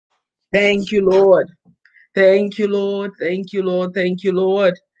Thank you, Lord. Thank you, Lord. Thank you, Lord. Thank you,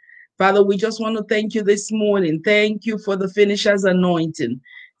 Lord. Father, we just want to thank you this morning. Thank you for the finisher's anointing.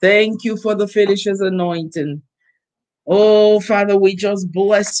 Thank you for the finisher's anointing. Oh, Father, we just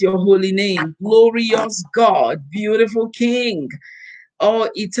bless your holy name. Glorious God, beautiful King. Oh,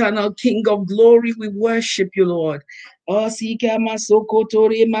 eternal King of glory, we worship you, Lord. Oh, sika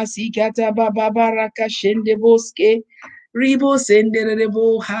masokotori masikata babaraka shende boske. Ribo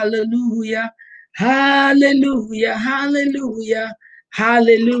senderebo. Hallelujah. Hallelujah. Hallelujah.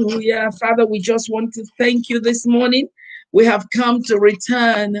 Hallelujah. Father, we just want to thank you this morning. We have come to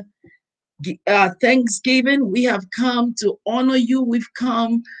return thanksgiving. We have come to honor you. We've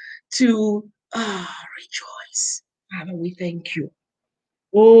come to rejoice. Father, we thank you.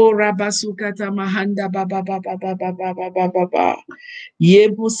 Oh, Rabasukata Mahanda Baba Baba Baba Baba Baba Baba.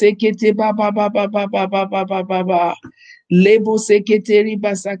 Yebu Sekete Baba Baba Baba Baba Baba Baba. Lebo Seketeri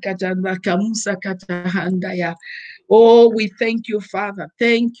Basakata Nakamusa Katahandaya. Oh, we thank you, Father.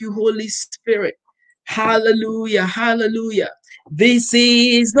 Thank you, Holy Spirit. Hallelujah. Hallelujah. This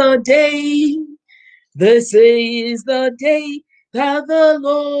is the day. This is the day that the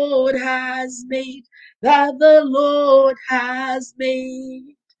Lord has made, that the Lord has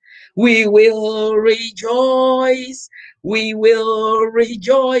made. We will rejoice, we will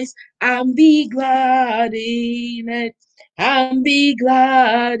rejoice and be glad in it, and be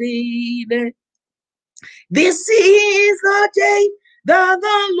glad in it. This is the day that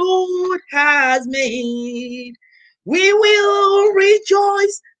the Lord has made. We will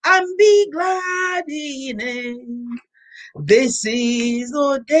rejoice and be glad in it. This is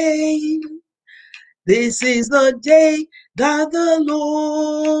the day. This is the day that the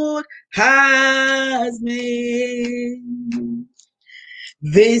Lord has made.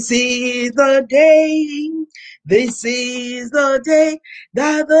 This is the day. This is the day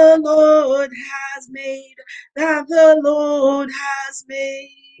that the Lord has made. That the Lord has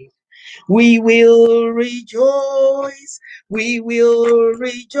made. We will rejoice. We will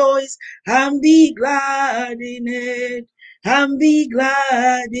rejoice and be glad in it. And be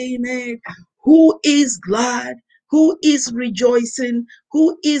glad in it. Who is glad? Who is rejoicing?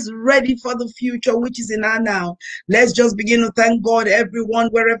 Who is ready for the future, which is in our now? Let's just begin to thank God, everyone,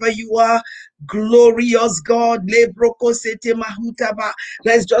 wherever you are. Glorious God. Let's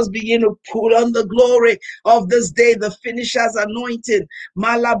just begin to put on the glory of this day, the finisher's anointing.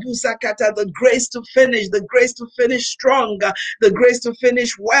 Malabusakata, the grace to finish, the grace to finish strong, the grace to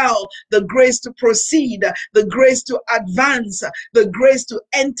finish well, the grace to proceed, the grace to advance, the grace to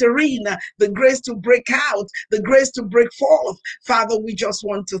enter in, the grace to break out, the grace to break forth. Father, we just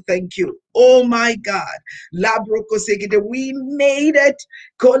want to thank you. Oh my God. Labroko sekete, we made it.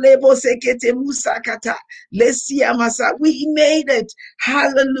 Kolebo sekete musakata. Lesia masa, we made it.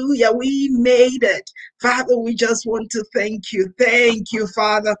 Hallelujah, we made it. Father, we just want to thank you. Thank you,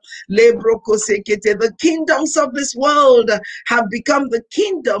 Father. Lebroko sekete, the kingdoms of this world have become the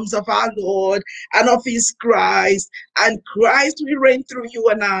kingdoms of our Lord and of his Christ. And Christ will reign through you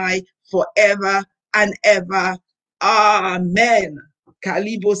and I forever and ever. Amen.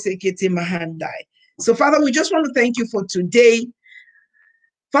 Kalibo sekete mahandai. So, Father, we just want to thank you for today.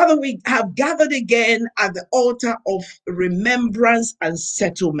 Father, we have gathered again at the altar of remembrance and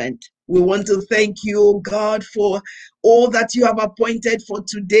settlement. We want to thank you, oh God, for all that you have appointed for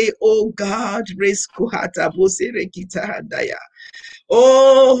today, oh God.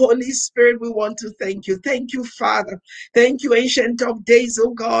 Oh, Holy Spirit, we want to thank you. Thank you, Father. Thank you, Ancient of Days,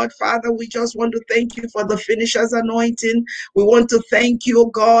 oh God. Father, we just want to thank you for the finisher's anointing. We want to thank you, oh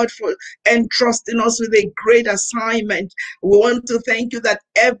God, for entrusting us with a great assignment. We want to thank you that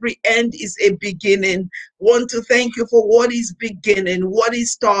every end is a beginning. We want to thank you for what is beginning, what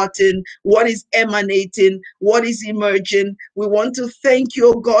is starting, what is emanating, what is emerging. We want to thank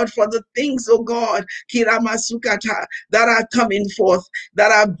you, oh God, for the things, oh God, Kiramasukata, that are coming forth,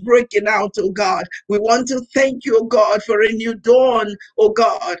 that are breaking out, oh God. We want to thank you, oh God, for a new dawn, oh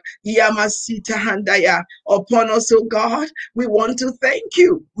God, Yamasita Handaya, upon us, oh God. We want to thank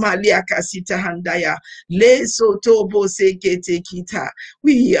you, Maliaka Sita Handaya, Le Sotobo Sekete Kita.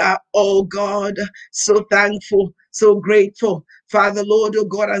 We are, oh God, so thankful, so grateful, Father, Lord, oh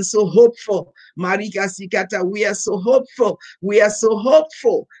God, and so hopeful. Marika Sikata, we are so hopeful. We are so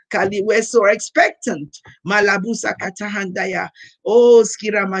hopeful. Kali, we're so expectant. Malabusa Katahandaya. Oh,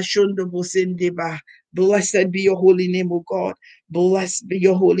 Skira Mashondo Bosendeba. Blessed be your holy name, O God. Blessed be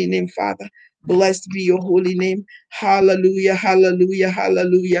your holy name, Father. Blessed be your holy name. Hallelujah, hallelujah,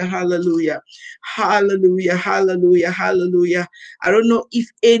 hallelujah, hallelujah. Hallelujah, hallelujah, hallelujah. I don't know if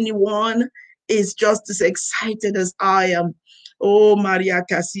anyone is just as excited as I am. Oh, Maria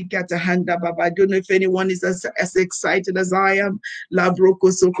Kasika Tahanda Baba. I don't know if anyone is as excited as I am.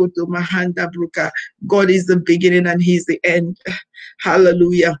 Labroko Sokoto Mahanda Bruka. God is the beginning and He's the end.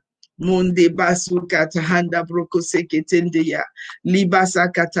 Hallelujah. Monde basuka tahanda broko sekete ndeya.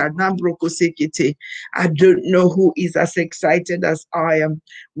 Libasa kata na broko sekete. I don't know who is as excited as I am.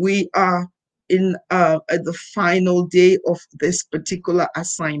 We are in at the final day of this particular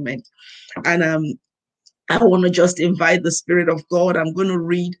assignment. And I want to just invite the Spirit of God. I'm going to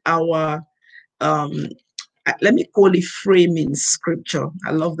read our let me call it framing scripture.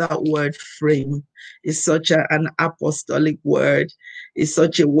 I love that word, frame. It's such an apostolic word. It's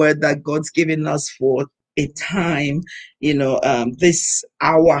such a word that God's given us for a time, this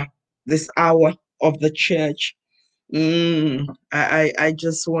hour of the church. I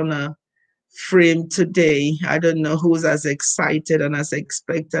just want to frame today. I don't know who's as excited and as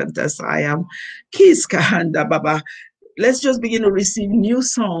expectant as I am. Kiss Kahanda Baba. Let's just begin to receive new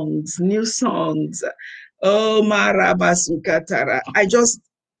songs, new songs. Oh, Marabasukatara.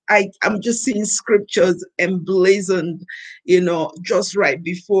 I'm just seeing scriptures emblazoned, just right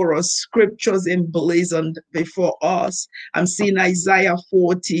before us, scriptures emblazoned before us. I'm seeing Isaiah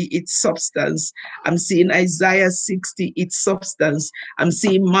 40, its substance. I'm seeing Isaiah 60, its substance. I'm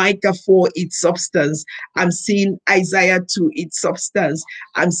seeing Micah 4, its substance. I'm seeing Isaiah 2, its substance.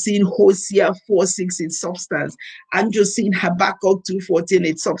 I'm seeing Hosea 4:6, its substance. I'm just seeing Habakkuk 2:14,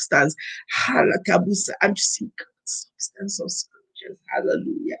 its substance. Halakabusa. I'm just seeing substance of scriptures.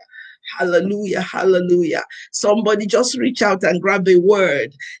 Hallelujah. Hallelujah. Hallelujah. Somebody just reach out and grab a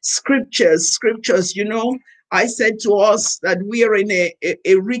word. Scriptures. I said to us that we are in a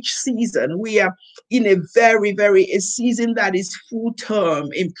rich season. We are in a a season that is full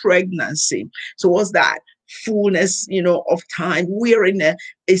term in pregnancy. So what's that? Fullness, of time. We're in a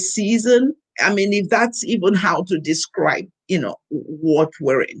season. I mean, if that's even how to describe, what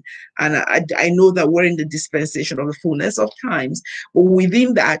we're in. And I know that we're in the dispensation of the fullness of times, but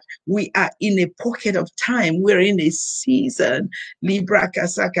within that, we are in a pocket of time. We're in a season, Libra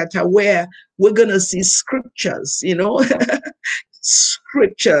Kasakata, where we're going to see scriptures,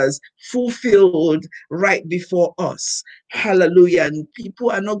 scriptures fulfilled right before us. Hallelujah. And people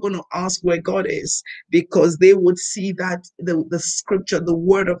are not going to ask where God is, because they would see that the scripture, the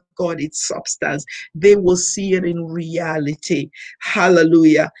word of God, its substance, they will see it in reality.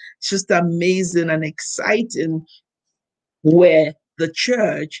 Hallelujah. It's just amazing and exciting where the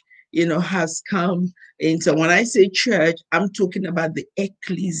church, has come into. When I say church, I'm talking about the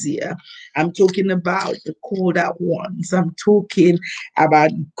ecclesia. I'm talking about the called out ones. I'm talking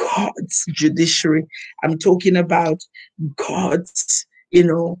about God's judiciary. I'm talking about God's,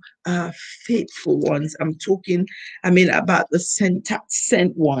 faithful ones. I'm talking, about the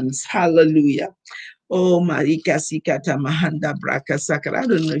sent ones. Hallelujah. Oh, Marika Sikata Mahanda Braka Sakara. I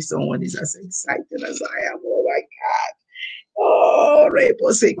don't know if someone is as excited as I am. Oh my God. Oh,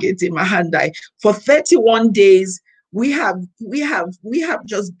 for 31 days, we have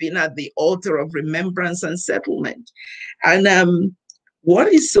just been at the altar of remembrance and settlement. And what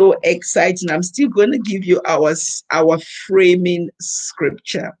is so exciting, I'm still going to give you our framing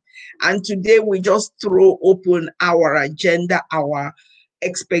scripture. And today we just throw open our agenda, our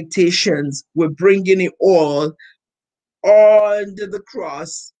expectations. We're bringing it all under the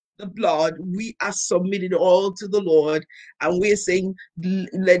cross, the blood. We are submitted all to the Lord, and we're saying,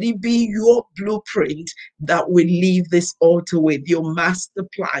 let it be your blueprint that we leave this altar with, your master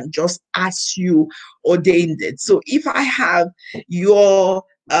plan, just as you ordained it. So if I have your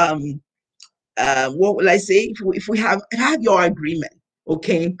what will I say? If we have your agreement,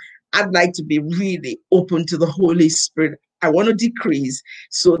 okay, I'd like to be really open to the Holy Spirit. I want to decrease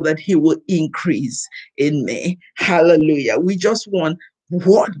so that He will increase in me. Hallelujah. We just want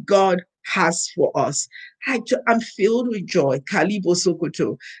what God has for us. I'm filled with joy. Kalibo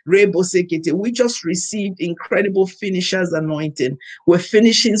Sokoto, Rebo Sekete. We just received incredible finishers anointing. We're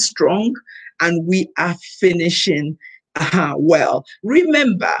finishing strong, and we are finishing well.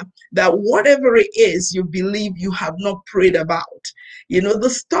 Remember that whatever it is you believe you have not prayed about, the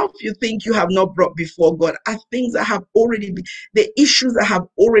stuff you think you have not brought before God are things that have already been, the issues that have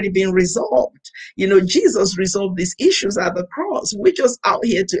already been resolved. Jesus resolved these issues at the cross. We're just out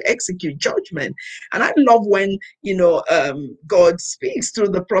here to execute judgment. And I love when, God speaks through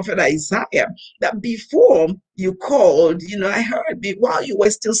the prophet Isaiah, that before you called, I heard, while you were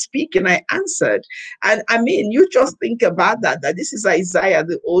still speaking, I answered. And you just think about that this is Isaiah,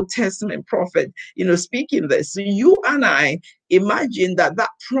 the Old Testament prophet, speaking this. So you and I, imagine that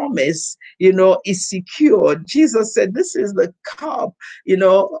promise, is secured. Jesus said, this is the cup,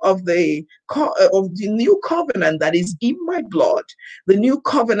 of the new covenant that is in my blood, the new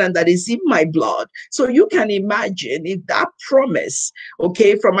covenant that is in my blood. So you can imagine if that promise,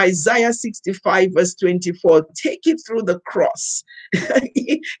 okay, from Isaiah 65 verse 24, take it through the cross.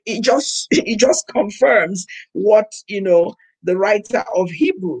 it just confirms what, the writer of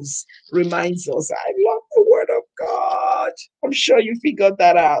Hebrews reminds us. I love the word of God. I'm sure you figured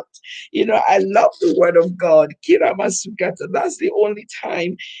that out. I love the word of God. Kira Masukata. That's the only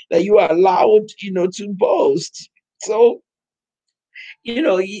time that you are allowed, to boast. So,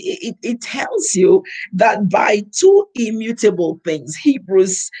 it tells you that by two immutable things,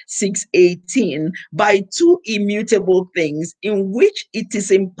 Hebrews 6:18, by two immutable things in which it is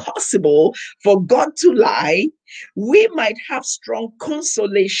impossible for God to lie, we might have strong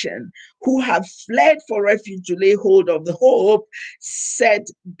consolation, who have fled for refuge to lay hold of the hope set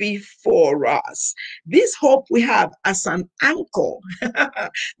before us. This hope we have as an anchor.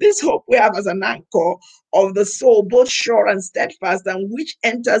 This hope we have as an anchor of the soul, both sure and steadfast, and which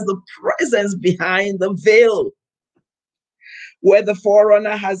enters the presence behind the veil, where the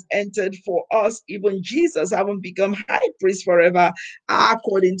forerunner has entered for us, even Jesus, having become high priest forever,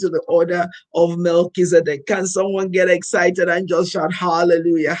 according to the order of Melchizedek. Can someone get excited and just shout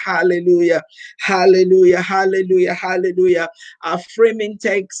hallelujah, hallelujah, hallelujah, hallelujah, hallelujah? Our framing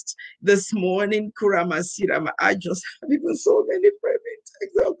text this morning, Kuramasirama. I just have even so many framing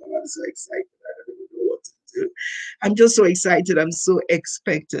texts. Oh God, I'm so excited. I don't even know what to do. I'm just so excited. I'm so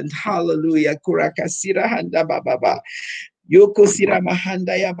expectant. Hallelujah. Kurakasira handa bababa. Yoko sira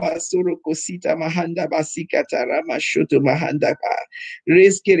mahanda ya basuru kosita mahanda basikata rama shoto mahanda ba.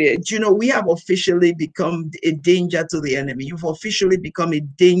 We have officially become a danger to the enemy. You've officially become a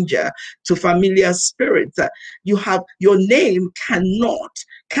danger to familiar spirits. Your name cannot,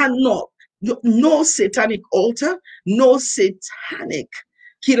 no satanic altar, no satanic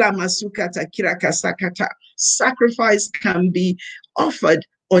kila masukata kirakasakata sacrifice can be offered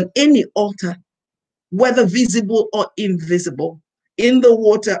on any altar, whether visible or invisible, in the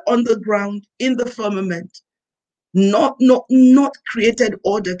water, on the ground, in the firmament. Not created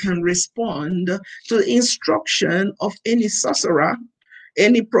order can respond to the instruction of any sorcerer,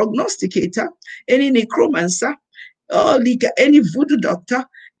 any prognosticator, any necromancer, any voodoo doctor,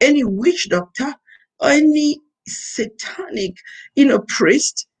 any witch doctor, any satanic,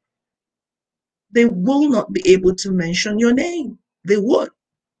 priest. They will not be able to mention your name. They would.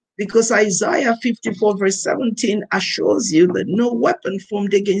 Because Isaiah 54 verse 17 assures you that no weapon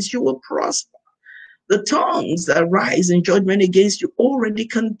formed against you will prosper. The tongues that rise in judgment against you already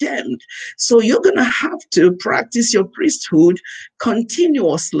condemned. So you're going to have to practice your priesthood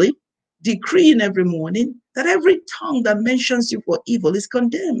continuously, decreeing every morning that every tongue that mentions you for evil is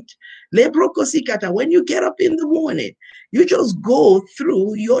condemned. When you get up in the morning, you just go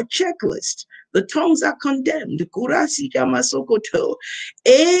through your checklist. The tongues are condemned.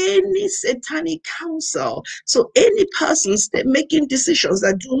 Any satanic counsel. So any persons that making decisions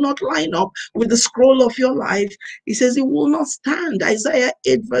that do not line up with the scroll of your life, he says it will not stand. Isaiah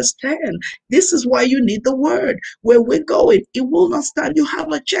 8 verse 10. This is why you need the word. Where we're going, it will not stand. You have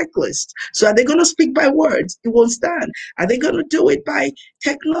a checklist. So are they going to speak by words? It won't stand. Are they going to do it by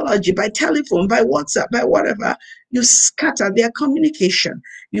technology, by telephone, by WhatsApp, by whatever? You scatter their communication.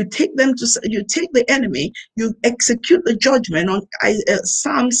 You take the enemy, you execute the judgment on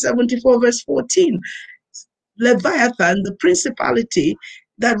Psalm 74 verse 14. Leviathan, the principality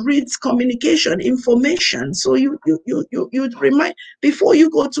that reads communication, information. So you remind, before you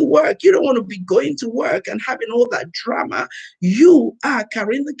go to work, you don't want to be going to work and having all that drama. You are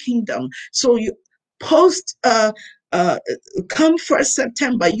carrying the kingdom. So you post come 1st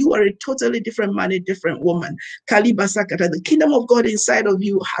September, you are a totally different man, a different woman. Kalibasakata, the kingdom of God inside of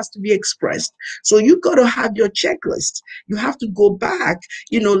you has to be expressed. So you got to have your checklist. You have to go back,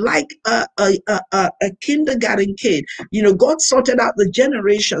 like a kindergarten kid. God sorted out the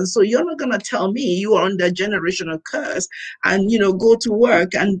generation. So you're not going to tell me you are under generational curse and, go to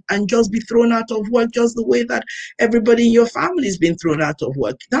work and just be thrown out of work just the way that everybody in your family has been thrown out of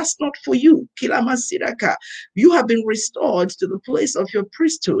work. That's not for you. Kilamasiraka. You have been restored to the place of your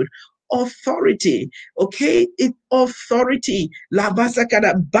priesthood. Authority, okay? Authority,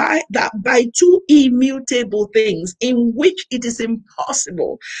 by two immutable things in which it is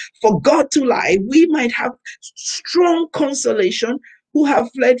impossible for God to lie, we might have strong consolation, who have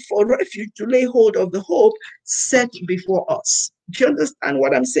fled for refuge to lay hold of the hope set before us. Do you understand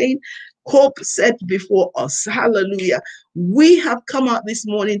what I'm saying? hope set before us. Hallelujah. We have come out this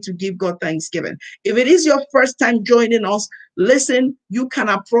morning to give God thanksgiving. If it is your first time joining us, listen, you can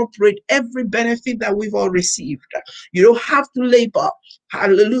appropriate every benefit that we've all received. You don't have to labor.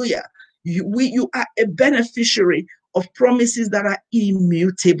 Hallelujah. You are a beneficiary of promises that are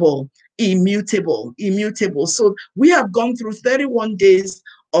immutable, immutable, immutable. So we have gone through 31 days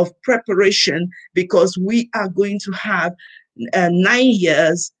of preparation because we are going to have 9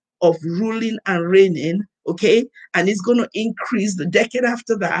 years of ruling and reigning, okay? And it's going to increase the decade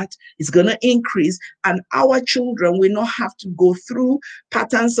after that. It's going to increase, and our children will not have to go through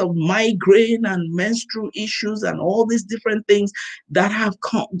patterns of migraine and menstrual issues and all these different things that have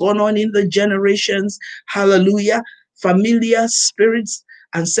gone on in the generations. Hallelujah. Familiar spirits,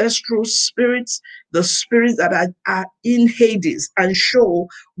 ancestral spirits, the spirits that are in Hades and Sheol,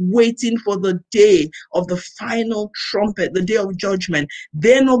 waiting for the day of the final trumpet, the day of judgment.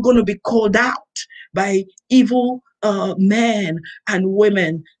 They're not going to be called out by evil men and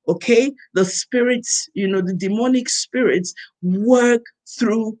women, okay? The spirits, the demonic spirits work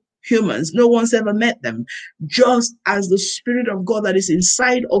through humans. No one's ever met them. Just as the Spirit of God that is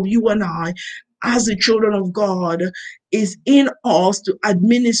inside of you and I, as the children of God, is in us to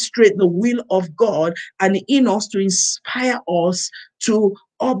administrate the will of God, and in us to inspire us to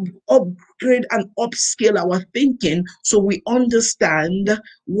upgrade and upscale our thinking so we understand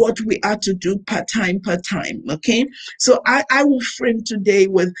what we are to do per time, okay? So I will frame today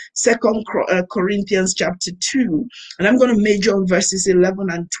with 2 Corinthians chapter 2, and I'm going to major on verses 11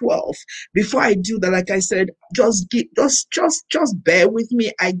 and 12. Before I do that, like I said, just bear with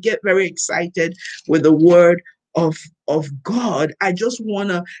me. I get very excited with the word of God. I just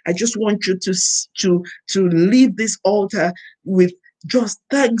want you to leave this altar with just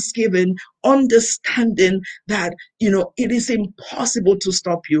thanksgiving, understanding that it is impossible to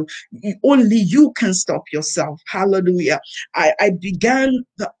stop you. Only you can stop yourself. Hallelujah. I began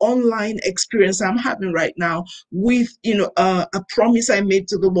the online experience I'm having right now with a promise I made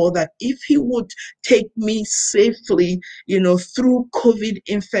to the Lord that if He would take me safely through COVID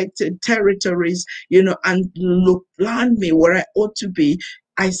infected territories, and land me where I ought to be,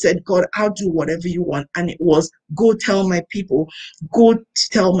 I said, God, I'll do whatever you want. And it was, go tell my people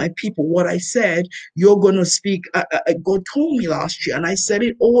what I said. You're going to speak. God told me last year, and I said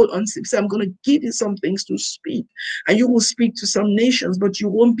it all on 6. I'm going to give you some things to speak, and you will speak to some nations, but you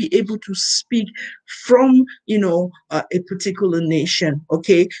won't be able to speak from, a particular nation.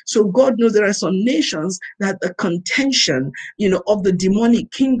 Okay. So God knows there are some nations that the contention, of the demonic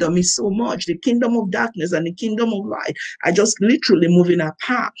kingdom is so much, the kingdom of darkness and the kingdom of light are just literally moving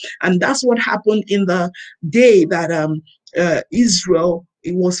apart. And that's what happened in the day that Israel,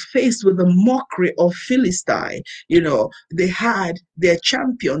 it was faced with the mockery of Philistine. They had their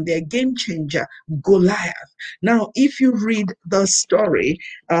champion, their game changer, Goliath. Now, if you read the story,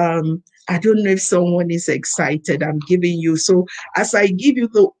 I don't know if someone is excited. I'm giving you. So as I give you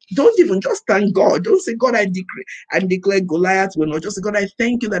don't even just thank God. Don't say, God, I decree and declare Goliath will not. Just say, God, I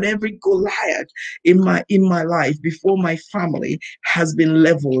thank you that every Goliath in my life before my family has been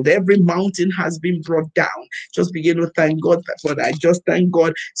leveled. Every mountain has been brought down. Just begin to thank God for that. Just thank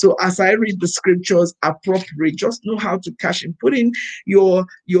God. So as I read the scriptures appropriately, just know how to cash in. Put in your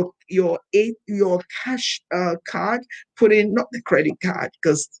cash card. Put in not the credit card,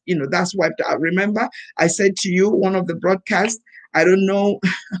 because that's wiped out. Remember, I said to you one of the broadcasts, I don't know,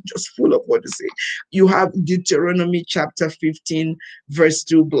 I'm just full of what to say. You have Deuteronomy chapter 15, verse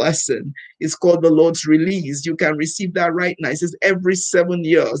 2 blessing. It's called the Lord's release. You can receive that right now. It says every 7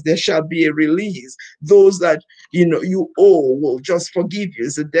 years there shall be a release. Those that you owe will just forgive you.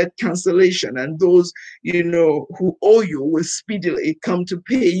 It's a debt cancellation. And those who owe you will speedily come to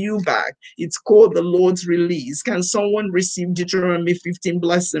pay you back. It's called the Lord's release. Can someone receive Deuteronomy 15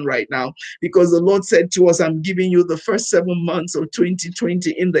 blessing right now? Because the Lord said to us, I'm giving you the first 7 months of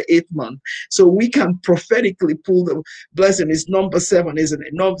 2020 in the 8th month. So we can prophetically pull the blessing. It's number 7, isn't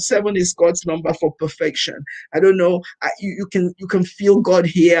it? Number 7 is God's number for perfection. I don't know. You can feel God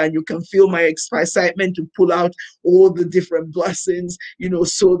here, and you can feel my excitement to pull out all the different blessings,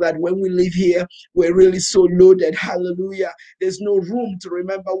 so that when we leave here, we're really so loaded. Hallelujah. There's no room to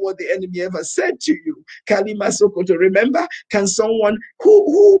remember what the enemy ever said to you. Kalima Soko, to remember. Can someone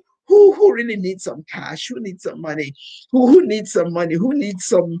who really needs some cash, who needs some money, who needs some money, who needs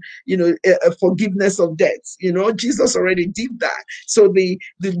some, forgiveness of debts? Jesus already did that. So the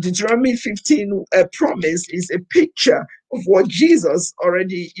Deuteronomy 15 promise is a picture of what Jesus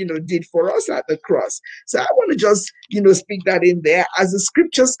already, did for us at the cross. So I want to just, speak that in there. As the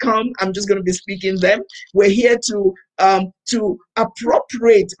scriptures come, I'm just going to be speaking them. We're here to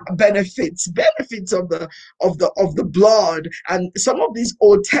appropriate benefits of the blood, and some of these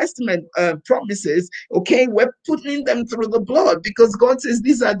Old Testament promises. Okay, we're putting them through the blood because God says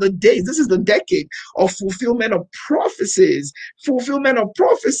these are the days. This is the decade of fulfillment of prophecies. Fulfillment of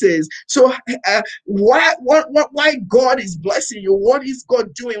prophecies. So why God is blessing you? What is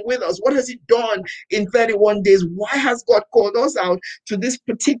God doing with us? What has He done in 31 days? Why has God called us out to this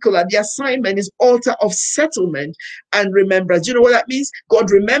particular? The assignment is altar of settlement and remembrance. You know what that means? God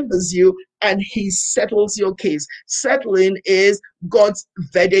remembers you and He settles your case. Settling is God's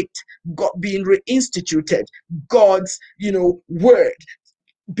verdict, God being reinstituted, God's word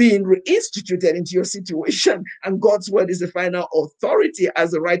being reinstituted into your situation, and God's word is the final authority,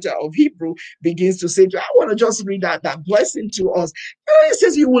 as the writer of Hebrew begins to say. I want to just read that blessing to us. It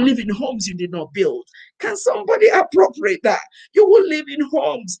says you will live in homes you did not build. Can somebody appropriate that? You will live in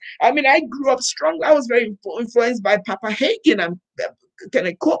homes. I mean, I grew up strong. I was very influenced by Papa Hagin and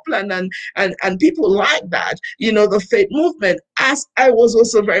Kenneth Copeland and people like that, the faith movement, as I was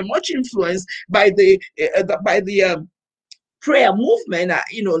also very much influenced by the prayer movement,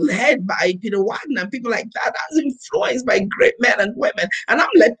 led by Peter Wagner and people like that. I was influenced by great men and women, and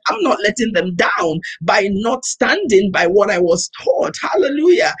I'm not letting them down by not standing by what I was taught.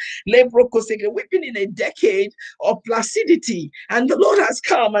 Hallelujah. We've been in a decade of placidity, and the Lord has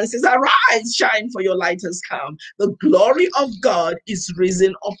come and says, "Arise, shine, for your light has come. The glory of God is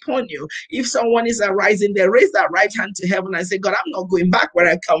risen upon you." If someone is arising, they raise that right hand to heaven and say, "God, I'm not going back where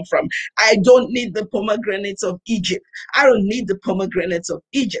I come from. I don't need the pomegranates of Egypt. I don't need the pomegranates of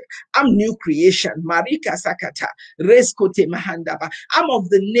Egypt. I'm new creation. Marika Sakata, Reskote Mahandaba. I'm of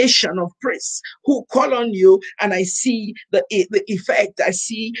the nation of priests who call on you, and I see the effect. I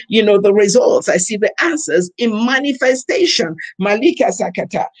see, the results. I see the answers in manifestation. Malika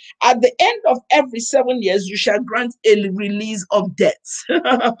Sakata. At the end of every 7 years, you shall grant a release of debts.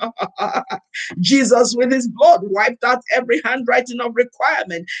 Jesus, with His blood, wiped out every handwriting of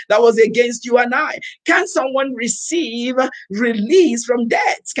requirement that was against you and I. Can someone receive release from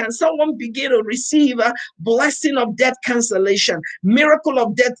debts? Can someone begin to receive a blessing of debt cancellation, miracle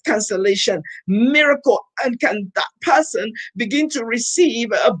of debt cancellation, miracle? And can that person begin to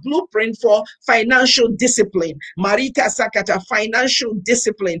receive a blueprint for financial discipline? Marika Sakata, financial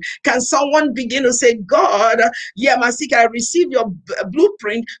discipline. Can someone begin to say, "God, Masika, I receive your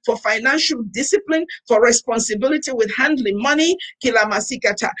blueprint for financial discipline, for responsibility with handling money, Kila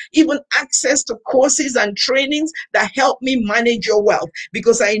Masikata, even access to courses and trainings that help me manage your wealth,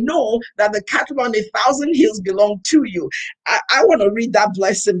 because I know that the cattle on 1,000 hills belong to you." I want to read that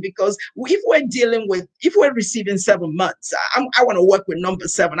blessing, because if we're receiving 7 months, I want to work with number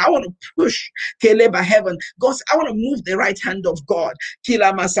 7. I want to push Keleba heaven. God, I want to move the right hand of God.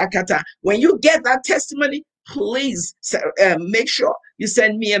 Kila Masakata. When you get that testimony, please make sure you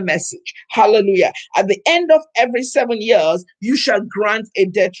send me a message. Hallelujah. At the end of every 7 years, you shall grant a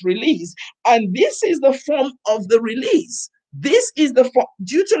debt release. And this is the form of the release. This is the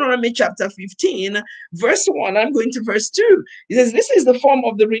Deuteronomy chapter 15, verse 1. I'm going to verse 2. It says, this is the form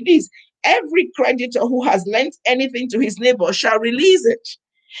of the release. Every creditor who has lent anything to his neighbor shall release it.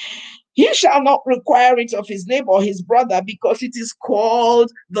 He shall not require it of his neighbor or his brother, because it is called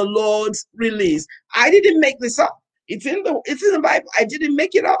the Lord's release. I didn't make this up. It's in the Bible. I didn't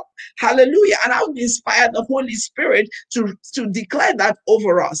make it up. Hallelujah. And I would inspire the Holy Spirit to declare that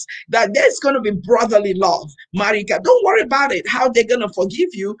over us, that there's going to be brotherly love. Marika, don't worry about it, how they're going to forgive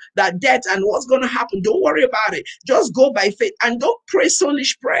you that debt and what's going to happen. Don't worry about it. Just go by faith and don't pray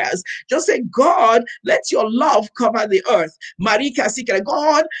soulish prayers. Just say, "God, let your love cover the earth." Marika Sikra,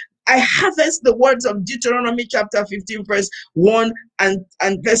 God, I harvest the words of Deuteronomy chapter 15, verse 1 and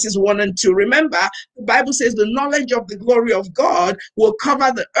verses 1 and 2. Remember, the Bible says the knowledge of the glory of God will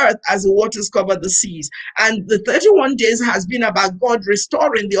cover the earth as the waters cover the seas. And the 31 days has been about God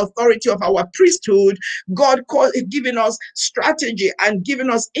restoring the authority of our priesthood, God giving us strategy and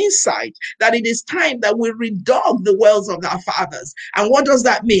giving us insight that it is time that we redog the wells of our fathers. And what does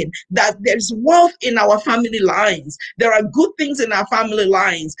that mean? That there's wealth in our family lines. There are good things in our family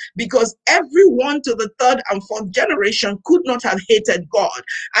lines. because everyone to the third and fourth generation could not have hated God.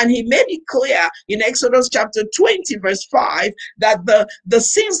 And he made it clear in Exodus chapter 20, verse 5, that the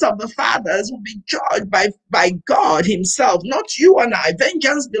sins of the fathers will be judged by God himself, not you and I.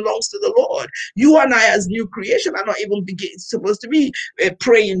 Vengeance belongs to the Lord. You and I, as new creation, are not even supposed to be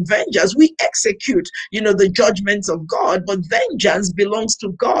praying vengeance. We execute, the judgments of God, but vengeance belongs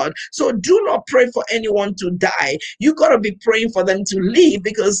to God. So do not pray for anyone to die. You got to be praying for them to live,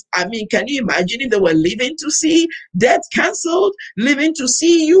 because, can you imagine if they were living to see death canceled, living to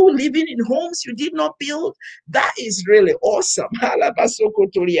see you living in homes you did not build? That is really awesome.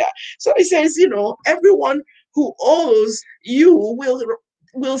 So he says, everyone who owes you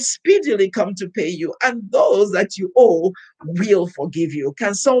will speedily come to pay you, and those that you owe will forgive you.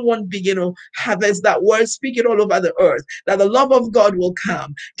 Can someone begin to harvest that word, speak it all over the earth, that the love of God will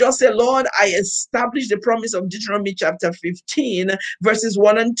come? Just say, Lord, I establish the promise of Deuteronomy chapter 15, verses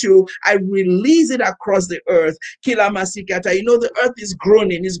 1 and 2. I release it across the earth. Kilamasikata. The earth is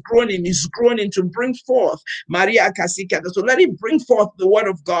groaning to bring forth Maria Kasikata. So let it bring forth the word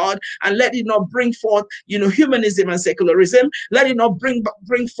of God, and let it not bring forth, humanism and secularism. Let it not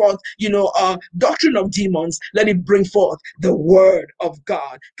bring forth, doctrine of demons. Let it bring forth the word of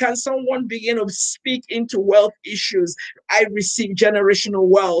God. Can someone begin to speak into wealth issues? I receive generational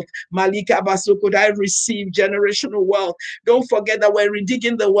wealth. Malika Basokod, I receive generational wealth. Don't forget that we're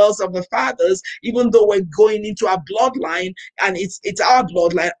redigging the wells of the fathers, even though we're going into our bloodline, and it's our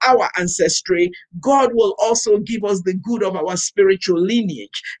bloodline, our ancestry. God will also give us the good of our spiritual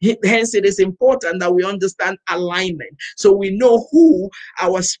lineage. Hence, it is important that we understand alignment, so we know who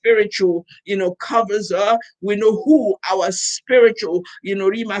our spiritual, covers are. We know who our spiritual,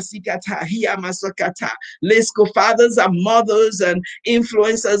 rimasikata, hiyamasokata, lesco fathers and mothers and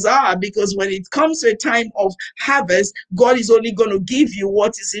influencers are, because when it comes to a time of harvest, God is only going to give you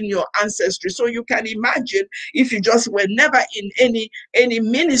what is in your ancestry. So you can imagine, if you just were never in any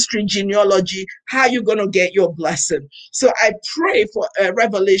ministry genealogy, how you going to get your blessing? So I pray for a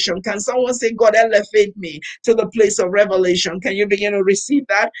revelation. Can someone say, God, elevate me to the place of revelation? Can you begin to receive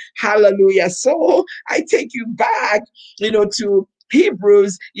that? Hallelujah. So I take you back, to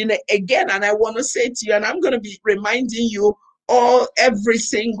Hebrews, again, and I want to say to you, and I'm going to be reminding you every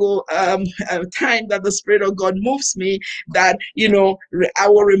single time that the Spirit of God moves me, that I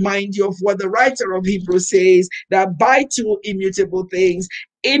will remind you of what the writer of Hebrews says, that by two immutable things,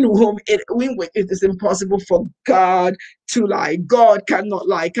 in whom it is impossible for God to lie. God cannot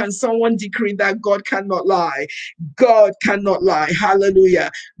lie. Can someone decree that God cannot lie? God cannot lie.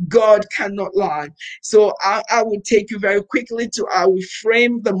 Hallelujah. God cannot lie. So I will take you very quickly to, I will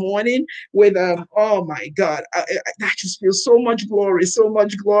frame the morning with, oh my God, I just feel so much glory, so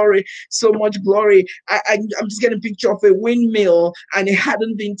much glory, so much glory. I'm just getting a picture of a windmill, and it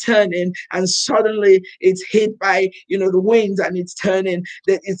hadn't been turning, and suddenly it's hit by, the winds, and it's turning.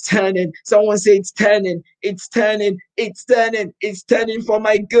 It's turning. Someone say it's turning. It's turning. It's turning. It's turning for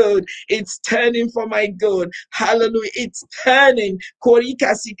my good. It's turning for my good. Hallelujah. It's turning.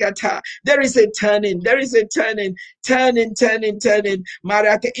 Korika sikata. There is a turning. There is a turning. Turning.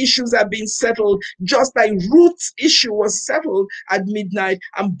 Maraka issues are being settled, just like Ruth's issue was settled at midnight,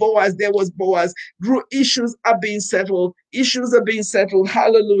 and Boaz, there was Boaz. Issues are being settled. Issues are being settled.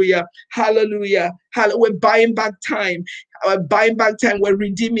 Hallelujah. Hallelujah. We're buying back time. Buying back time, we're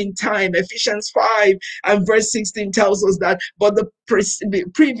redeeming time. Ephesians 5 and verse 16 tells us that, but the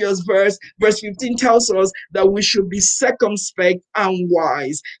previous verse 15 tells us that we should be circumspect and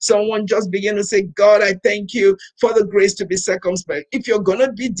wise. Someone just begin to say, God, I thank you for the grace to be circumspect. If you're going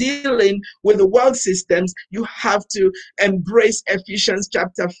to be dealing with the world systems, you have to embrace Ephesians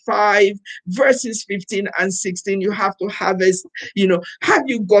chapter 5, verses 15 and 16. You have to harvest, have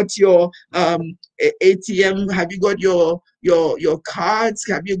you got your ATM? Have you got your cards?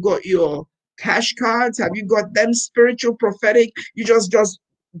 Have you got your cash cards? Have you got them spiritual, prophetic? You just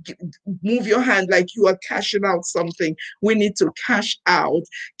move your hand like you are cashing out something. We need to cash out.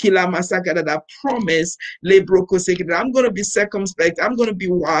 Kila masaka, that promise. I'm going to be circumspect. I'm going to be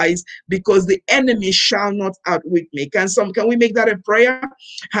wise, because the enemy shall not outwit me. Can we make that a prayer?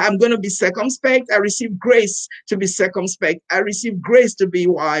 I'm going to be circumspect. I receive grace to be circumspect. I receive grace to be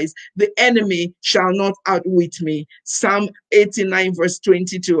wise. The enemy shall not outwit me. Psalm 89 verse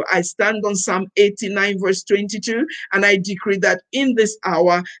 22. I stand on Psalm 89 verse 22, and I decree that in this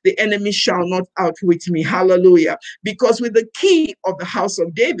hour the enemy shall not outwit me. Hallelujah. Because with the key of the house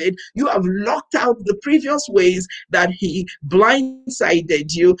of David, you have locked out the previous ways that he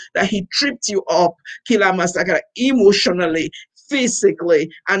blindsided you, that he tripped you up, emotionally,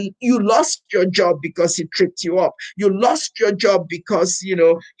 physically, and you lost your job because he tripped you up. You lost your job because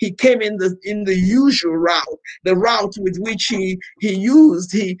he came in the usual route, the route with which he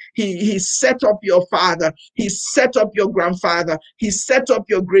set up your father, he set up your grandfather, he set up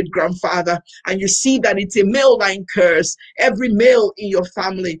your great grandfather, and you see that it's a male line curse. Every male in your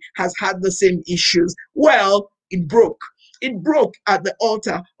family has had the same issues. Well, it broke. It broke at the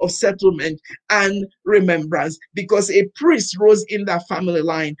altar of settlement and remembrance, because a priest rose in that family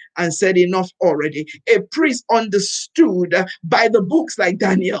line and said, enough already. A priest understood by the books like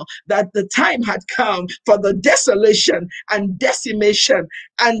Daniel that the time had come for the desolation and decimation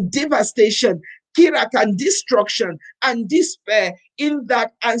and devastation, kirak and destruction and despair in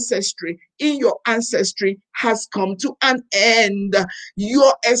that ancestry, in your ancestry, has come to an end.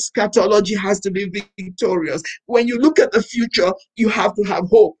 Your eschatology has to be victorious. When you look at the future, you have to have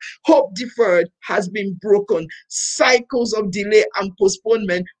hope. Hope deferred has been broken. Cycles of delay and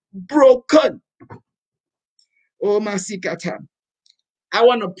postponement broken. Oh, Masikata. I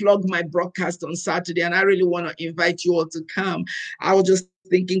want to plug my broadcast on Saturday, and I really want to invite you all to come. I was just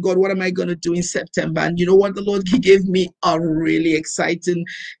thinking, God, what am I going to do in September? And you know what? The Lord, he gave me a really exciting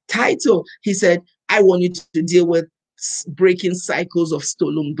title. He said, I want you to deal with breaking cycles of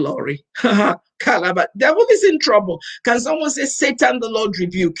stolen glory. Calabar, devil is in trouble. Can someone say, Satan, the Lord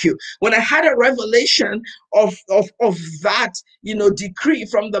rebuke you? When I had a revelation of that, decree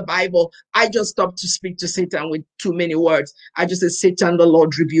from the Bible, I just stopped to speak to Satan with too many words. I just said, Satan, the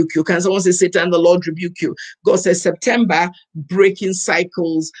Lord rebuke you. Can someone say, Satan, the Lord rebuke you? God says, September, breaking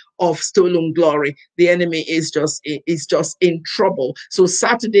cycles of stolen glory. The enemy is just in trouble. So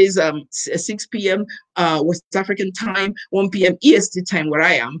Saturdays, 6 p.m. West African time, 1 p.m. EST time, where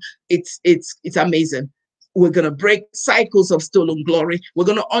I am. It's amazing. We're going to break cycles of stolen glory. We're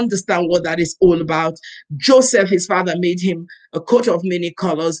going to understand what that is all about. Joseph, his father, made him a coat of many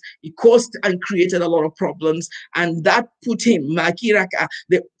colors. He caused and created a lot of problems. And that put him, Makiraka,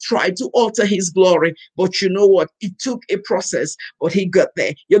 they tried to alter his glory. But you know what? It took a process, but he got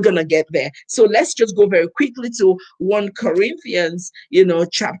there. You're going to get there. So let's just go very quickly to 1 Corinthians,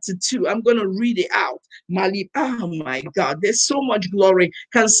 chapter 2. I'm going to read it out. Oh my God, there's so much glory.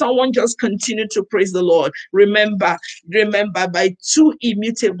 Can someone just continue to praise the Lord? Remember, by two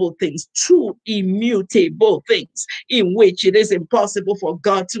immutable things in which it is impossible for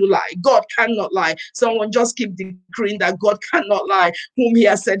God to lie. God cannot lie. Someone just keep decreeing that God cannot lie. Whom he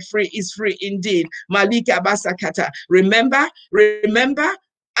has set free is free indeed. Malika Basakata. Remember,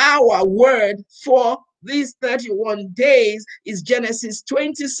 our word for these 31 days is Genesis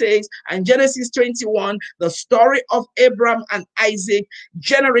 26 and Genesis 21, the story of Abraham and Isaac,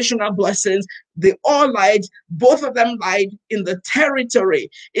 generational blessings. They all lied. Both of them lied in the territory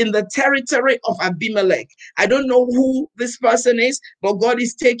of Abimelech. I don't know who this person is, but God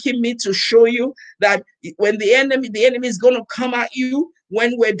is taking me to show you that when the enemy is going to come at you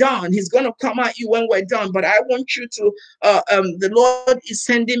when we're done. He's going to come at you when we're done. But I want you to, the Lord is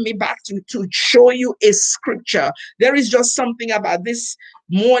sending me back to show you a scripture. There is just something about this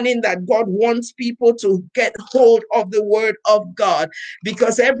morning that God wants people to get hold of the word of God,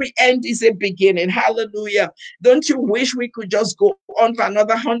 because every end is a beginning. Hallelujah. Don't you wish we could just go on for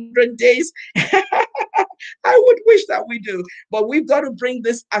another 100 days? I would wish that we do, but we've got to bring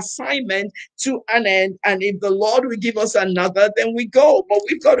this assignment to an end. And if the Lord will give us another, then we go. But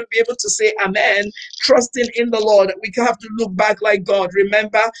we've got to be able to say amen, trusting in the Lord. We have to look back like God.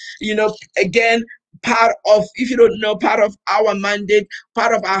 Remember, again, part of, if you don't know, part of our mandate,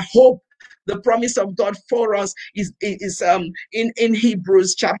 part of our hope, the promise of God for us is in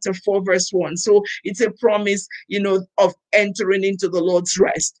Hebrews chapter 4 verse 1. So it's a promise, of entering into the Lord's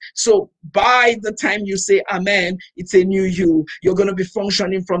rest. So by the time you say amen, it's a new you. You're going to be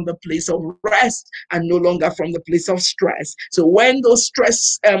functioning from the place of rest and no longer from the place of stress. So when those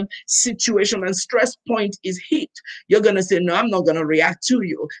stress situation and stress point is hit, you're going to say, no, I'm not going to react to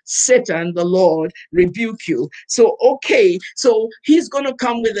you. Satan, the Lord, rebuke you. So, okay, so he's going to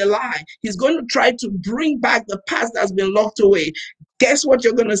come with a lie. He's going to try to bring back the past that's been locked away. Guess what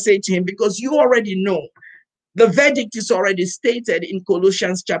you're going to say to him? Because you already know. The verdict is already stated in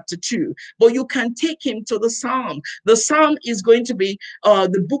Colossians chapter 2, but you can take him to the Psalm. The Psalm is going to be,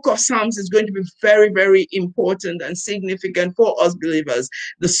 the book of Psalms is going to be very, very important and significant for us believers.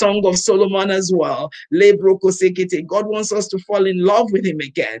 The Song of Solomon as well. God wants us to fall in love with him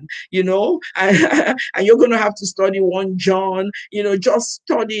again, and you're going to have to study 1 John, just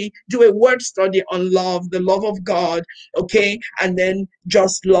study, do a word study on love, the love of God, okay? And then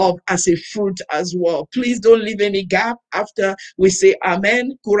just love as a fruit as well. Please don't leave any gap after we say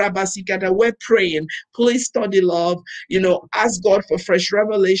amen. Kurabasikata, we're praying. Please study love. Ask God for fresh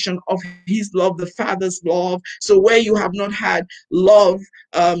revelation of his love, the Father's love. So where you have not had love,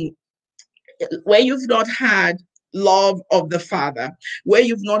 where you've not had love of the Father, where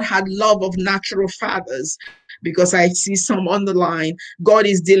you've not had love of natural fathers, because I see some on the line. God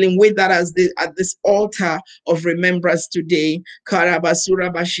is dealing with that at this altar of remembrance today. Karabasura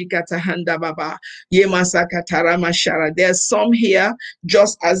bashikata handa baba, yemasakatara mashara. There's some here,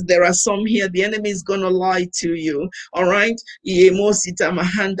 just as there are some here. The enemy is going to lie to you. All right. Yemosita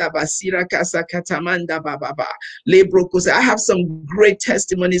mahanda basira kasakatamanda bababa. I have some great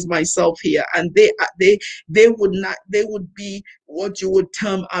testimonies myself here, and they would be what you would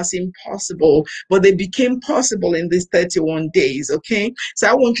term as impossible, but they became possible in these 31 days. Okay, so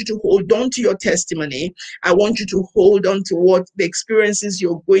I want you to hold on to your testimony. I want you to hold on to what the experiences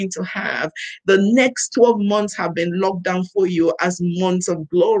you're going to have. The next 12 months have been locked down for you as months of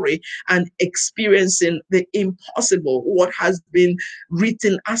glory and experiencing the impossible, what has been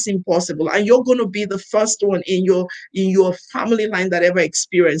written as impossible, and you're going to be the first one in your family line that ever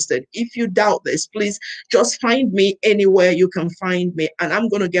experienced it. If you doubt this, please just find me anywhere you can find me, and I'm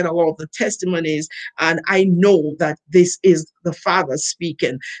going to get a lot of the testimonies, and I know that this is the Father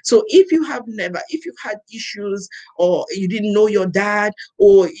speaking. So if you've had issues, or you didn't know your dad,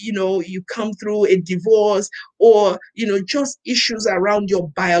 or you come through a divorce, or just issues around your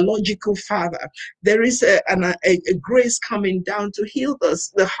biological father, there is a grace coming down to heal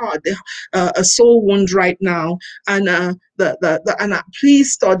the heart, a soul wound right now. And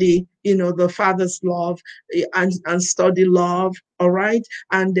please study the Father's love, and study love. All right.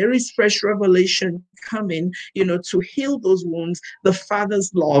 And there is fresh revelation coming to heal those wounds, the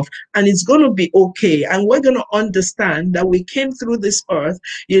Father's love, and it's going to be okay. And we're going to understand that we came through this earth,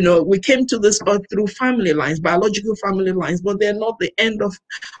 we came to this earth through family lines, biological family lines, but they're not the end of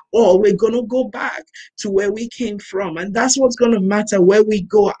all. We're going to go back to where we came from, and that's what's going to matter, where we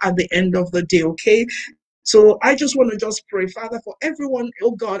go at the end of the day. Okay. So I just want to just pray, Father, for everyone,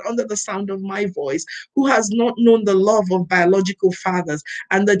 oh God, under the sound of my voice, who has not known the love of biological fathers,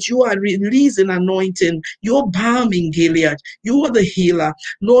 and that you are releasing anointing, you're balming Gilead, you are the healer.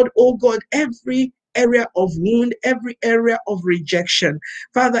 Lord, oh God, every area of wound, every area of rejection,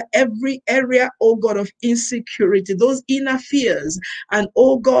 Father, every area, oh God, of insecurity, those inner fears, and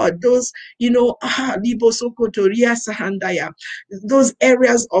oh God, those, those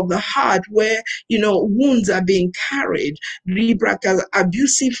areas of the heart where, wounds are being carried,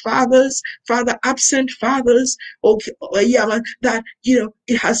 abusive fathers, Father, absent fathers, okay, that,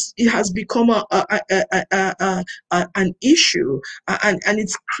 it has become an issue, and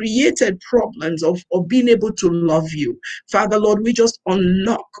it's created problems of being able to love you. Father, Lord, we just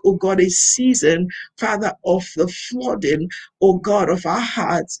unlock, oh God, a season, Father, of the flooding, oh God, of our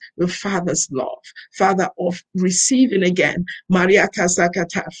hearts with Father's love, Father, of receiving again, Maria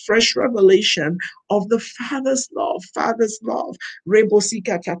Kasakata, fresh revelation of the Father's love, Father's love.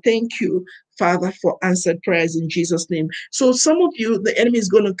 Rebosikata, thank you, Father, for answered prayers in Jesus' name. So some of you, the enemy is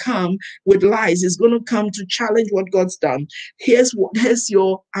going to come with lies. He's going to come to challenge what God's done. Here's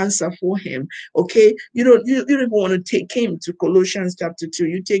your answer for him. Okay, you don't even want to take him to Colossians chapter 2.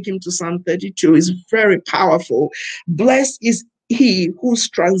 You take him to Psalm 32. It's very powerful. Blessed is he whose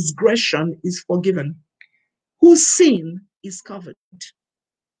transgression is forgiven, whose sin is covered.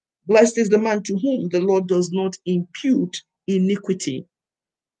 Blessed is the man to whom the Lord does not impute iniquity,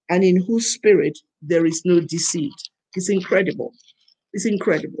 and in whose spirit there is no deceit. It's incredible. It's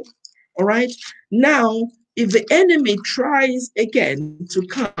incredible. All right. Now, if the enemy tries again to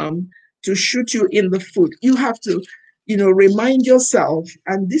come to shoot you in the foot, you have to, remind yourself,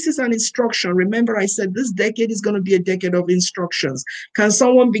 and this is an instruction. Remember, I said this decade is going to be a decade of instructions. Can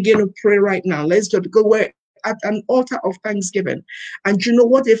someone begin to pray right now? Let's just go where at an altar of thanksgiving. And you know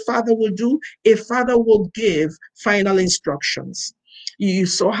what a father will do? A father will give final instructions. You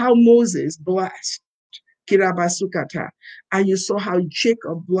saw how Moses blessed Kirabasukata, and you saw how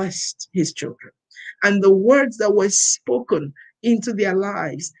Jacob blessed his children. And the words that were spoken into their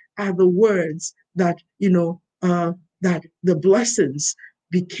lives are the words that, that the blessings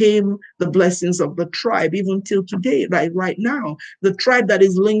became the blessings of the tribe, even till today, right now. The tribe that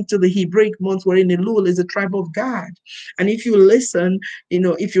is linked to the Hebraic month we're in Elul is the tribe of Gad. And if you listen,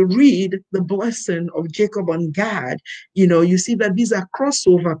 if you read the blessing of Jacob and Gad, you see that these are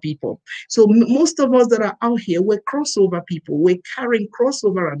crossover people. So most of us that are out here, we're crossover people. We're carrying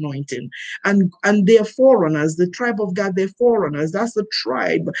crossover anointing. And they're forerunners. The tribe of Gad, they're forerunners. That's the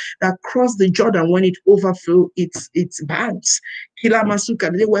tribe that crossed the Jordan when it overflowed its banks.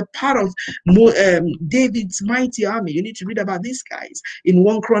 Hilamasuka. They were part of David's mighty army. You need to read about these guys in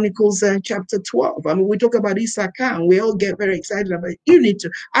 1 Chronicles chapter 12. I mean, we talk about Issachar and we all get very excited about it. You need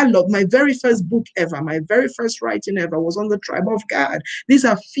to. I love my very first book ever, my very first writing ever was on the tribe of Gad. These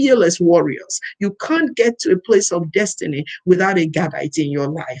are fearless warriors. You can't get to a place of destiny without a Gadite in your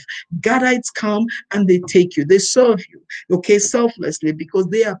life. Gadites come and they take you, they serve you, okay, selflessly, because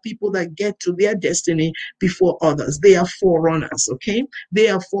they are people that get to their destiny before others. They are forerunners, okay? They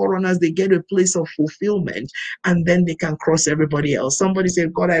are forerunners. They get a place of fulfillment and then they can cross everybody else. Somebody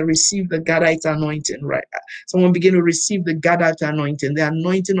said, God, I received the Gadite anointing, right? Someone begin to receive the Gadite anointing, the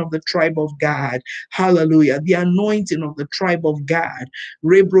anointing of the tribe of God. Hallelujah. The anointing of the tribe of God.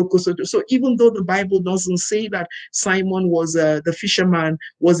 So even though the Bible doesn't say that Simon was the fisherman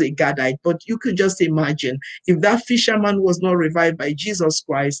was a Gadite, but you could just imagine if that fisherman was not revived by Jesus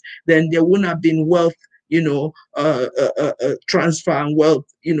Christ, then there wouldn't have been wealth, transfer and wealth,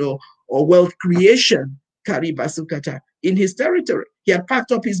 or wealth creation, Karibasukata, in his territory. He had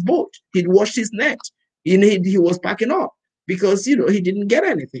packed up his boat. He'd washed his net. He was packing up because, he didn't get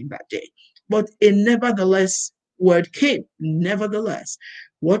anything that day. But a nevertheless word came. Nevertheless,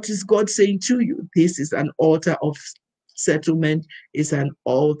 what is God saying to you? This is an altar of settlement, is an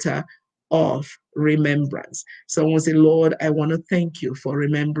altar of remembrance. Someone say, Lord, I want to thank you for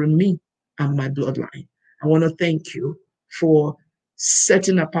remembering me and my bloodline. I want to thank you for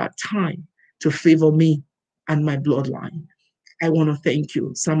setting apart time to favor me and my bloodline. I want to thank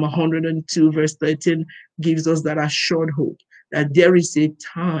you. Psalm 102 verse 13 gives us that assured hope that there is a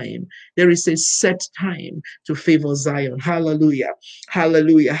time, there is a set time to favor Zion. Hallelujah,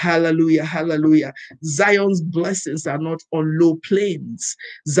 hallelujah, hallelujah, hallelujah. Zion's blessings are not on low plains.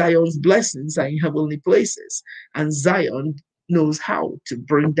 Zion's blessings are in heavenly places. And Zion knows how to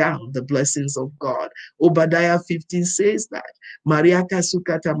bring down the blessings of God. Obadiah 15 says that. Mariaka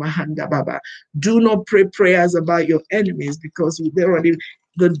Sukata Mahanda Baba. Do not pray prayers about your enemies because they're already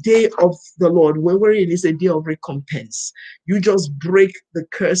the day of the Lord, where we're in, is a day of recompense. You just break the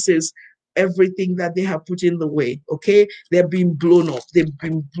curses, everything that they have put in the way, okay? They're being blown up. They've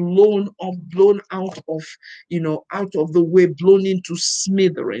been blown up, blown out of, out of the way, blown into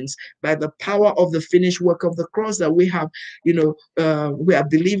smithereens by the power of the finished work of the cross that we have, we have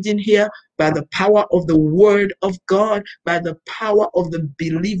believed in here, by the power of the word of God, by the power of the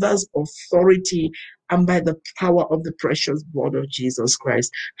believer's authority, and by the power of the precious blood of Jesus Christ.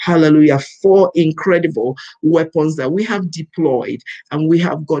 Hallelujah. 4 incredible weapons that we have deployed, and we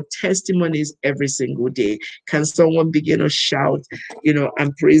have got testimonies every single day. Can someone begin to shout,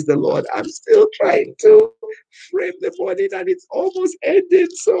 and praise the Lord? I'm still trying to frame the morning and it's almost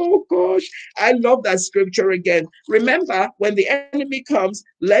ended. So, gosh, I love that scripture again. Remember, when the enemy comes,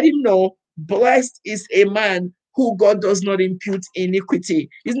 let him know, blessed is a man who God does not impute iniquity.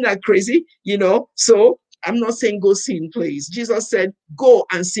 Isn't that crazy? So I'm not saying go sin, please. Jesus said, go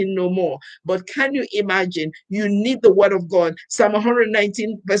and sin no more. But can you imagine? You need the word of God. Psalm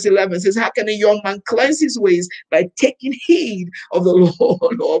 119 verse 11 says, how can a young man cleanse his ways? By taking heed of the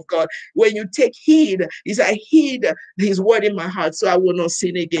law of God. When you take heed, he said, I heed his word in my heart, so I will not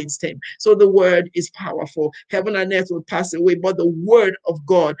sin against him. So the word is powerful. Heaven and earth will pass away, but the word of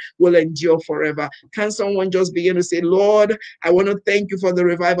God will endure forever. Can someone just begin to say, Lord, I want to thank you for the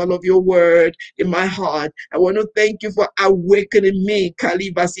revival of your word in my heart. I want to thank you for awakening me,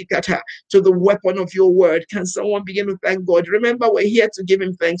 Kalibasikata, to the weapon of your word. Can someone begin to thank God? Remember, we're here to give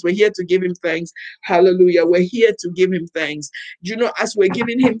him thanks. We're here to give him thanks. Hallelujah. We're here to give him thanks. As we're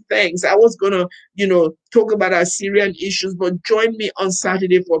giving him thanks, I was going to, talk about our Syrian issues, but join me on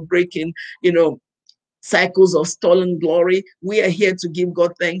Saturday for breaking, cycles of stolen glory. We are here to give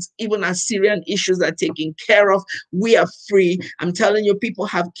God thanks. Even as Syrian issues are taken care of, we are free. I'm telling you, people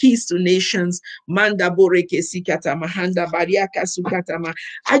have keys to nations. Manda boreke sikata mahanda bariaka sukatama.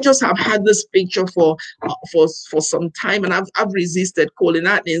 I just have had this picture for some time, and I've resisted calling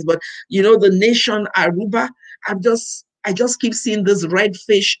out names, but the nation Aruba, I just keep seeing this red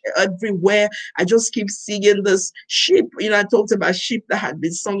fish everywhere. I just keep seeing this ship. I talked about ship that had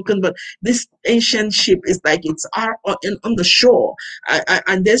been sunken, but this ancient ship is like it's on the shore.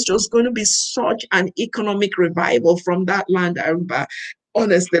 And there's just going to be such an economic revival from that land, Aruba.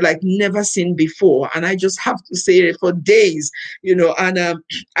 honestly, like never seen before. And I just have to say it for days, and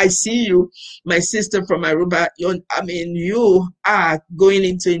I see you, my sister from Aruba. You are going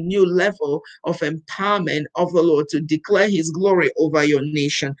into a new level of empowerment of the Lord to declare his glory over your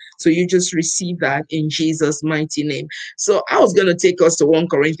nation. So you just receive that in Jesus' mighty name. So I was going to take us to 1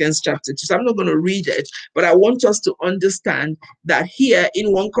 Corinthians chapter 2. So I'm not going to read it, but I want us to understand that here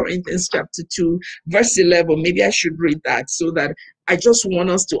in 1 Corinthians chapter 2, verse 11, maybe I should read that so that I just want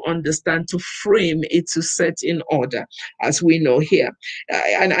us to understand, to frame it, to set in order, as we know here.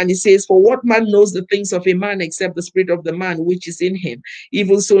 And it says, for what man knows the things of a man except the spirit of the man which is in him?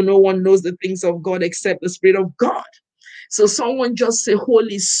 Even so, no one knows the things of God except the spirit of God. So someone just say,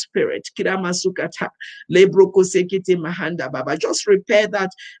 Holy Spirit, Kiramasukata, Lebrokosekete Mahanda Baba. Just repair that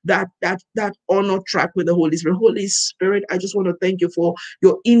honor track with the Holy Spirit. Holy Spirit, I just want to thank you for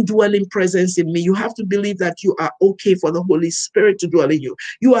your indwelling presence in me. You have to believe that you are okay for the Holy Spirit to dwell in you.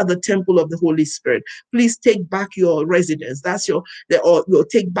 You are the temple of the Holy Spirit. Please take back your residence. That's your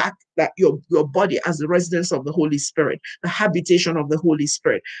take back that your body as the residence of the Holy Spirit, the habitation of the Holy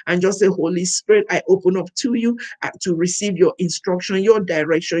Spirit. And just say, Holy Spirit, I open up to you to receive your instruction, your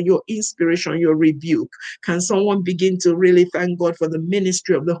direction, your inspiration, your rebuke. Can someone begin to really thank God for the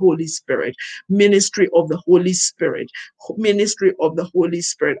ministry of the Holy Spirit? Ministry of the Holy Spirit. Ministry of the Holy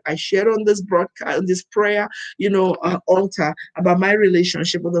Spirit. I shared on this broadcast, this prayer, altar about my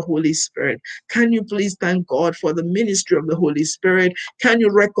relationship with the Holy Spirit. Can you please thank God for the ministry of the Holy Spirit? Can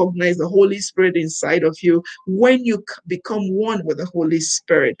you recognize the Holy Spirit inside of you? When you become one with the Holy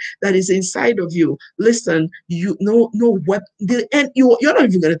Spirit that is inside of you, listen, no weapon, and you're not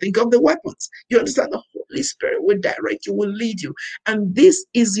even going to think of the weapons. You understand? The Holy Spirit will direct you, will lead you. And this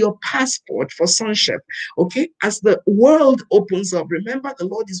is your passport for sonship. Okay? As the world opens up, remember the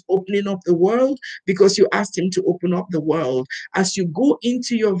Lord is opening up the world because you asked him to open up the world. As you go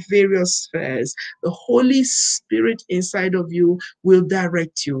into your various spheres, the Holy Spirit inside of you will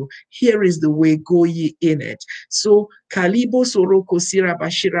direct you. Here is the way, go ye in it. So Kalibo Soroko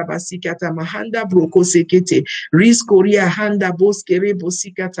Sirabashira Basikata Mahanda Broko Sekete Riskoria Handa Boskere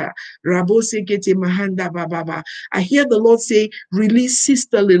Bosikata Rabosekete Mahanda Bababa. I hear the Lord say, release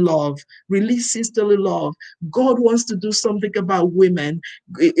sisterly love. Release sisterly love. God wants to do something about women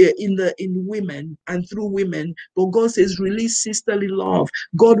in women and through women. But God says, release sisterly love.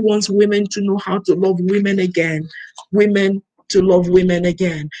 God wants women to know how to love women again. Women to love women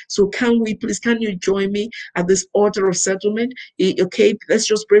again. So can you join me at this altar of settlement? Okay, let's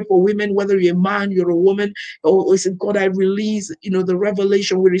just pray for women, whether you're a man, you're a woman, or is it God, I release, the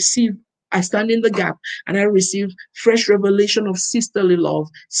revelation we receive. I stand in the gap and I receive fresh revelation of sisterly love,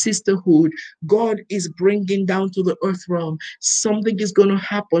 sisterhood. God is bringing down to the earth realm. Something is going to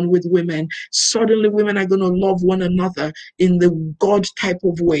happen with women. Suddenly women are going to love one another in the God type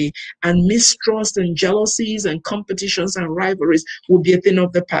of way. And mistrust and jealousies and competitions and rivalries will be a thing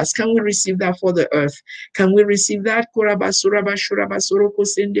of the past. Can we receive that for the earth? Can we receive that? Can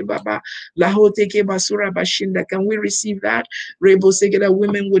we receive that? That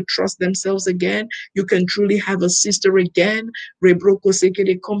women would trust themselves again. You can truly have a sister again.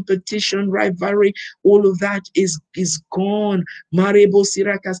 Competition, rivalry, all of that is gone.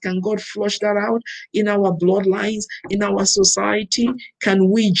 Can God flush that out in our bloodlines, in our society? Can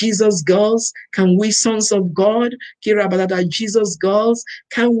we, Jesus girls, can we sons of God, that are Jesus girls,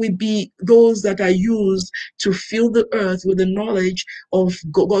 can we be those that are used to fill the earth with the knowledge of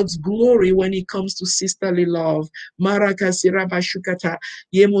God's glory when it comes to sisterly love?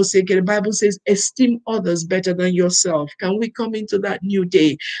 The Bible says, esteem others better than yourself. Can we come into that new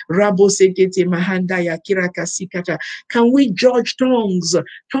day? Can we judge tongues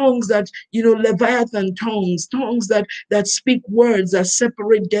that, Leviathan tongues that speak words that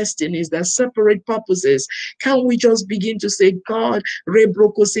separate destinies, that separate purposes? Can we just begin to say, God,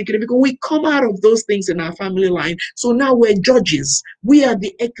 because we come out of those things in our family line. So now we're judges. We are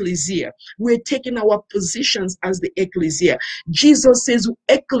the ecclesia. We're taking our positions as the ecclesia. Jesus says,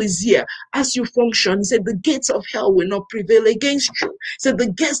 ecclesia, as you function, he said, the gates of hell will not prevail against you. He said,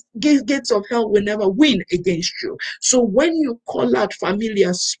 the gates of hell will never win against you. So when you call out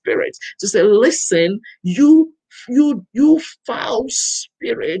familiar spirits to say, listen, you foul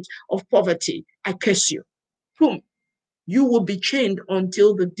spirit of poverty, I curse you. Boom. You will be chained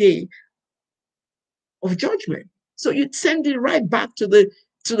until the day of judgment. So you send it right back to the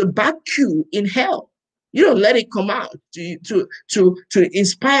back queue in hell. You don't let it come out to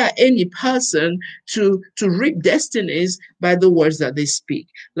inspire any person to reap destinies by the words that they speak.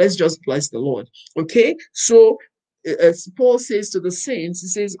 Let's just bless the Lord. Okay, so as Paul says to the saints, he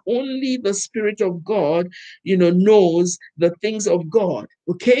says, only the Spirit of God, knows the things of God.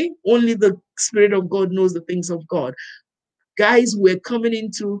 Okay? Only the Spirit of God knows the things of God. Guys, we're coming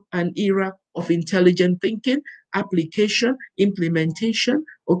into an era of intelligent thinking, application, implementation.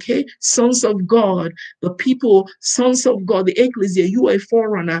 Okay? Sons of God, the people, sons of God, the ecclesia, you are a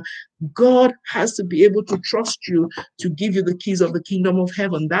forerunner. God has to be able to trust you to give you the keys of the kingdom of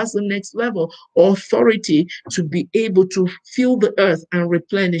heaven. That's the next level. Authority to be able to fill the earth and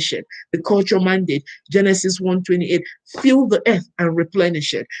replenish it. The culture mandate, Genesis 1:28, fill the earth and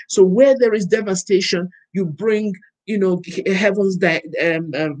replenish it. So where there is devastation, you bring heaven's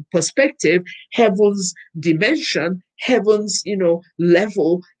perspective, heaven's dimension, heaven's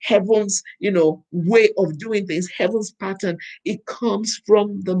level, heaven's way of doing things, heaven's pattern. It comes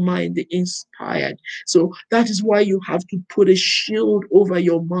from the mind, the inspired. So that is why you have to put a shield over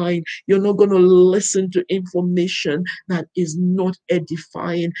your mind. You're not going to listen to information that is not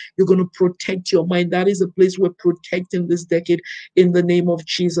edifying. You're going to protect your mind. That is a place we're protecting this decade in the name of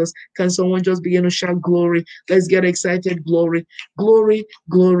Jesus. Can someone just begin to shout glory? Let's get excited. Glory, glory,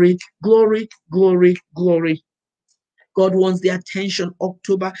 glory, glory, glory, glory. God wants the attention.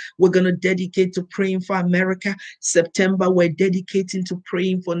 October, we're going to dedicate to praying for America. September, we're dedicating to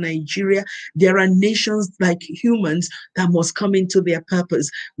praying for Nigeria. There are nations like humans that must come into their purpose.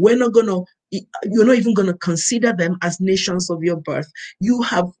 You're not even going to consider them as nations of your birth. You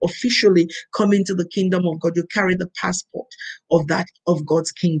have officially come into the kingdom of God. You carry the passport of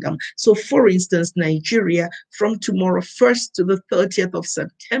God's kingdom. So, for instance, Nigeria, from tomorrow 1st to the 30th of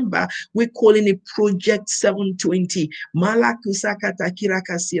September, we're calling it Project 720. Malakusakata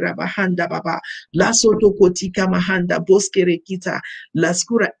kirakasira bahanda baba. Lasoto kotika mahanda boskere kita.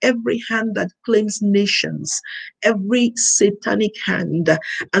 Laskura, every hand that claims nations, every satanic hand,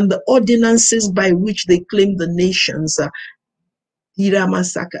 and the ordinances by which they claim the nations,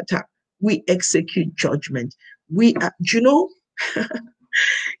 we execute judgment.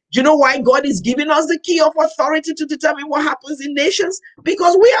 Do you know why God is giving us the key of authority to determine what happens in nations?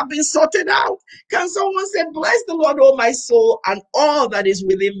 Because we have been sorted out. Can someone say, bless the Lord, oh my soul, and all that is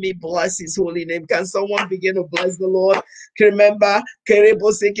within me, bless his holy name? Can someone begin to bless the Lord? Remember,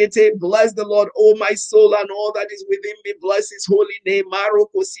 bless the Lord, oh my soul, and all that is within me, bless his holy name.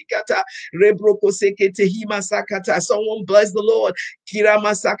 Someone bless the Lord.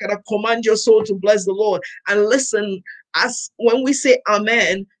 Command your soul to bless the Lord. And listen, as when we say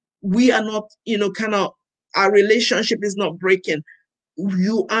amen, we are not, our relationship is not breaking.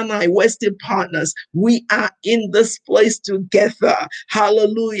 You and I, we're still partners. We are in this place together.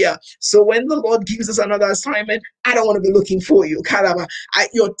 Hallelujah. So when the Lord gives us another assignment, I don't want to be looking for you.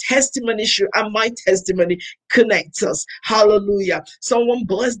 Your testimony and my testimony connects us. Hallelujah. Someone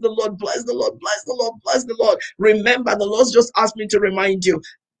bless the Lord, bless the Lord, bless the Lord, bless the Lord. Remember, the Lord just asked me to remind you,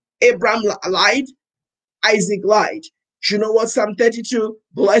 Abraham lied, Isaac lied. Do you know what Psalm 32?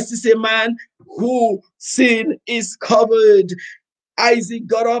 Blessed is a man whose sin is covered. Isaac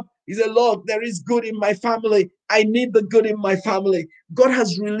got up. He said, Lord, there is good in my family. I need the good in my family. God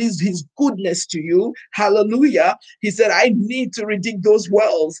has released his goodness to you. Hallelujah. He said, I need to redeem those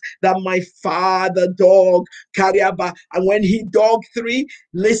wells that my father dug. And when he dug 3,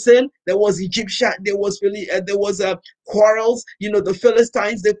 listen, there was Egyptian, there was quarrels. The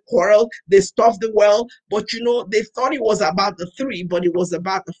Philistines, they quarreled, they stuffed the well, but they thought it was about the 3, but it was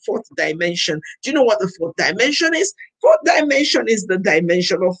about the 4th dimension. Do you know what the 4th dimension is? 4th dimension is the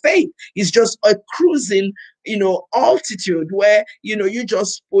dimension of faith. It's just a cruising altitude where you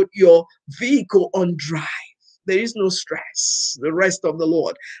just put your vehicle on drive. There is no stress. The rest of the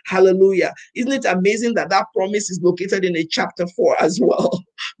Lord. Hallelujah. Isn't it amazing that promise is located in a chapter 4 as well?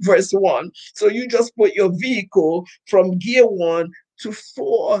 Verse 1. So you just put your vehicle from gear 1 to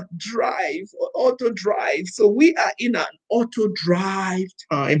 4 drive, auto drive. So we are in an auto drive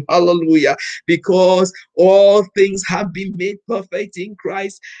time. Hallelujah. Because all things have been made perfect in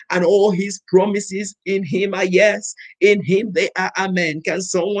Christ, and all his promises in him are yes. In him they are amen. Can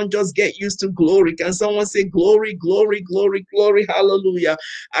someone just get used to glory? Can someone say glory, glory, glory, glory? Hallelujah.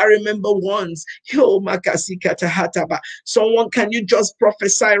 I remember once, someone, can you just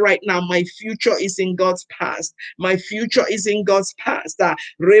prophesy right now? My future is in God's past. My future is in God's past. past.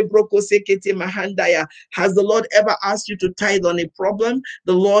 Has the Lord ever asked you to tithe on a problem?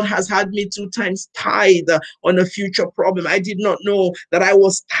 The Lord has had me 2 times tithe on a future problem. I did not know that I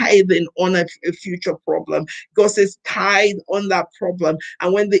was tithing on a future problem. God says tithe on that problem.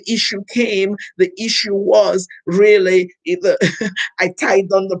 And when the issue came, the issue was really either I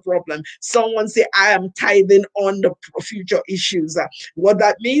tithed on the problem. Someone say, I am tithing on the future issues. What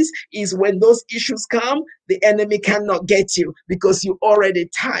that means is when those issues come, the enemy cannot get you because you already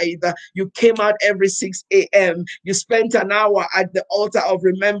tithe. You came out every 6 a.m. You spent an hour at the altar of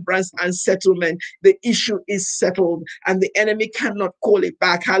remembrance and settlement. The issue is settled and the enemy cannot call it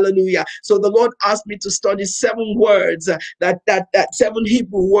back. Hallelujah. So the Lord asked me to study 7 words, that 7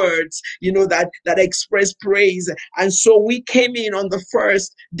 Hebrew words, that express praise. And so we came in on the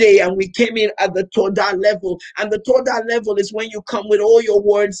first day and we came in at the Todah level. And the Todah level is when you come with all your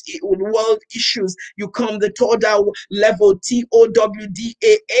words, with world issues. You come the Todah level, Towdah,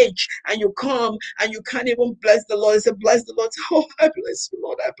 and you come and you can't even bless the Lord. I say, bless the Lord. Oh, I bless you,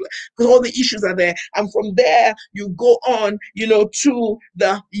 Lord. I bless, because all the issues are there. And from there, you go on, to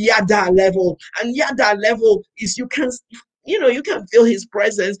the Yada level. And Yada level is you can feel his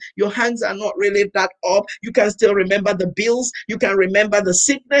presence. Your hands are not really that up. You can still remember the bills. You can remember the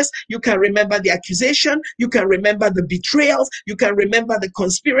sickness. You can remember the accusation. You can remember the betrayals. You can remember the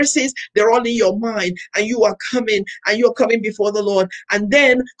conspiracies. They're all in your mind. And you are coming and you're coming before the Lord. And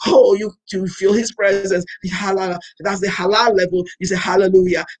then, you feel his presence. That's the halal level. You say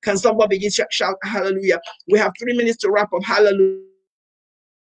hallelujah. Can someone begin to shout hallelujah? We have 3 minutes to wrap up. Hallelujah.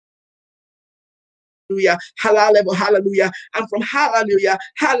 Hallelujah, level, hallelujah. And from hallelujah,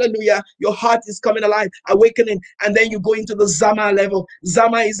 hallelujah, your heart is coming alive, awakening. And then you go into the Zama level.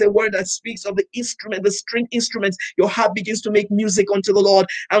 Zama is a word that speaks of the instrument, the string instruments. Your heart begins to make music unto the Lord.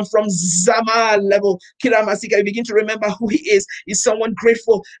 And from Zama level, Kiramasika, you begin to remember who he is. He's someone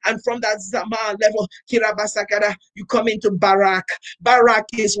grateful. And from that Zama level, Kirabasakara, you come into Barak. Barak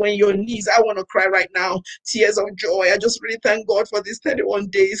is when your knees, I want to cry right now, tears of joy. I just really thank God for these 31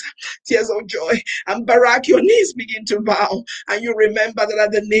 days, tears of joy. And Barak, your knees begin to bow. And you remember that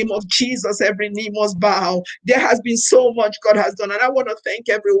at the name of Jesus, every knee must bow. There has been so much God has done. And I want to thank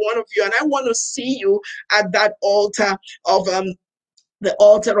every one of you. And I want to see you at that altar of the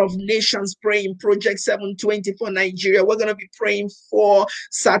altar of nations praying project 720 for Nigeria. We're going to be praying for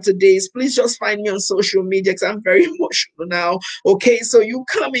Saturdays. Please just find me on social media because I'm very emotional now. Okay, so you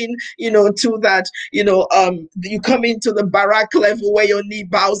come in, to that, you come into the Barak level where your knee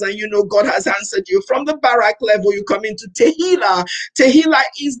bows and God has answered you. From the Barak level, you come into Tehillah. Tehillah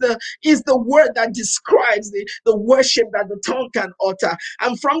is the word that describes the worship that the tongue can utter.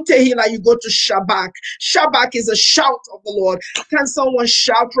 And from Tehillah, you go to Shabak. Shabak is a shout of the Lord. Can someone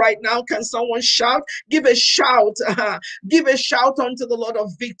shout right now? Can someone shout? Give a shout. Give a shout unto the Lord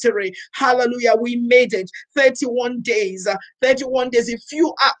of victory. Hallelujah. We made it. 31 days. 31 days. If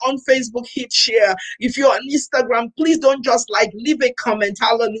you are on Facebook, hit share. If you're on Instagram, please don't just leave a comment.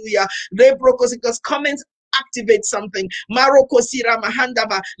 Hallelujah. Because comments activate something.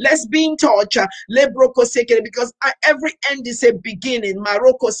 Let's be in touch. Because every end is a beginning.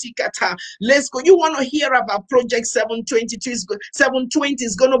 Let's go. You want to hear about Project 722? 720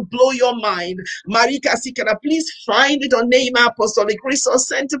 is going to blow your mind. Marika Sikara, please find it on Nehemiah Apostolic Resource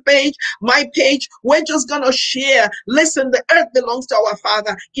Center page, my page. We're just going to share. Listen, the earth belongs to our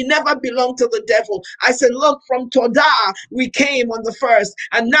Father. It never belonged to the devil. I said, look, from Todah, we came on the 1st,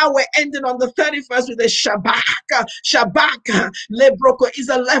 and now we're ending on the 31st with a Shabbat. Shabbat, Lebroko, is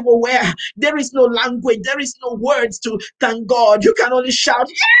a level where there is no language, there is no words to thank God. You can only shout,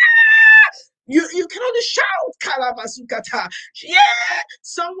 You can only shout, Kalabasukata. Yeah,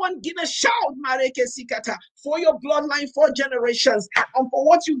 someone give a shout, Mareke Sikata, for your bloodline, 4 generations, and for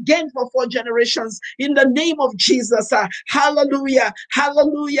what you gain for 4 generations. In the name of Jesus, hallelujah,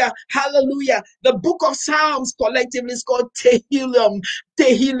 hallelujah, hallelujah. The book of Psalms collectively is called Tehillim.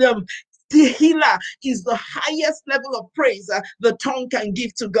 Tehillim. Tehillah is the highest level of praise the tongue can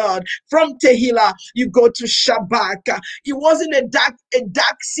give to God. From Tehillah, you go to Shabbat. It wasn't a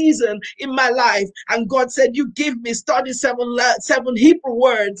dark season in my life, and God said, "You give me study 7 Hebrew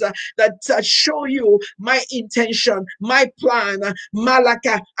words that show you my intention, my plan,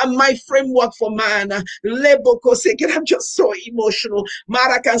 Malaka, and my framework for man." I'm just so emotional.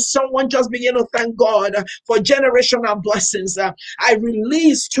 Maraka, someone just begin to thank God for generational blessings. I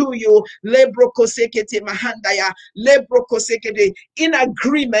release to you. Lebrokosekete mahandaya, lebrokosekete, in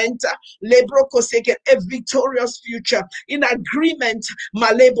agreement, lebrokoseke, a victorious future. In agreement,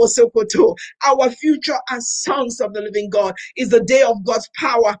 malebo sokoto, our future as sons of the living God is the day of God's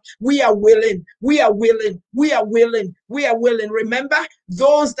power. We are willing, we are willing, we are willing, We are willing. Remember,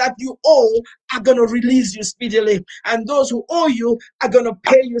 those that you owe are going to release you speedily, and those who owe you are going to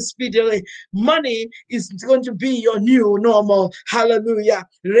pay you speedily. Money is going to be your new normal. Hallelujah.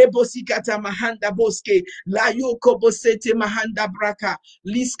 Rebosikata mahanda boske, layoko bosete mahanda braka,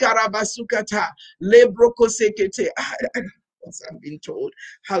 liskarabasukata, lebroko sekete. As I've been told.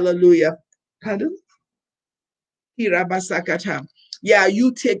 Hallelujah. Pardon? Hirabasakata. Yeah,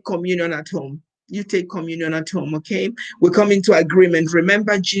 you take communion at home. You take communion at home, okay? We're coming to agreement.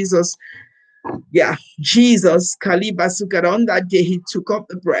 Remember Jesus, Jesus, Kalibasukata, on that day, he took up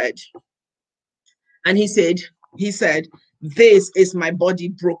the bread and he said, this is my body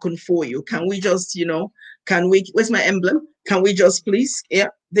broken for you. Can we just, where's my emblem? Can we just please? Yeah,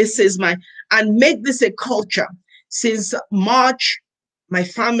 this is and make this a culture. Since March, my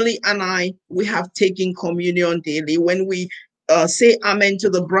family and I, we have taken communion daily. When we say amen to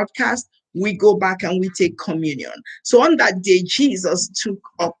the broadcast, we go back and we take communion. So on that day, Jesus took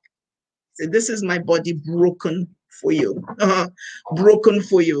up, said, this is my body broken for you. Broken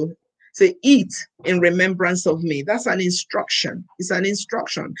for you. Say, eat in remembrance of me. That's an instruction. It's an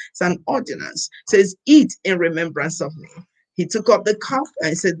instruction. It's an ordinance. It says, eat in remembrance of me. He took up the cup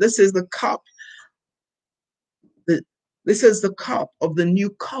and he said, this is the cup. This is the cup of the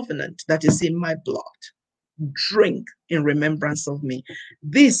new covenant that is in my blood. Drink in remembrance of me.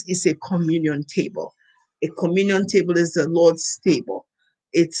 This is a communion table. A communion table is the Lord's table.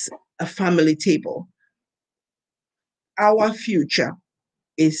 It's a family table. Our future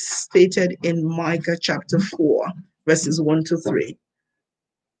is stated in Micah chapter 4, verses 1 to 3,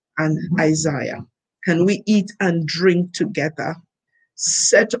 and Isaiah. Can we eat and drink together?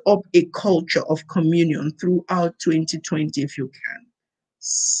 Set up a culture of communion throughout 2020 if you can.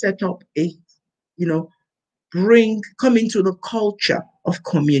 Set up come into the culture of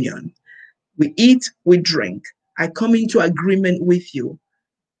communion. We eat, we drink. I come into agreement with you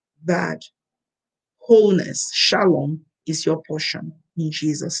that wholeness, shalom, is your portion in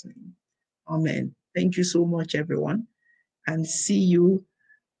Jesus' name. Amen. Thank you so much, everyone. And see you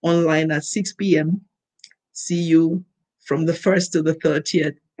online at 6 p.m. See you from the 1st to the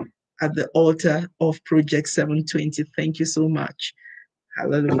 30th at the altar of Project 720. Thank you so much.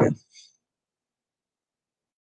 Hallelujah.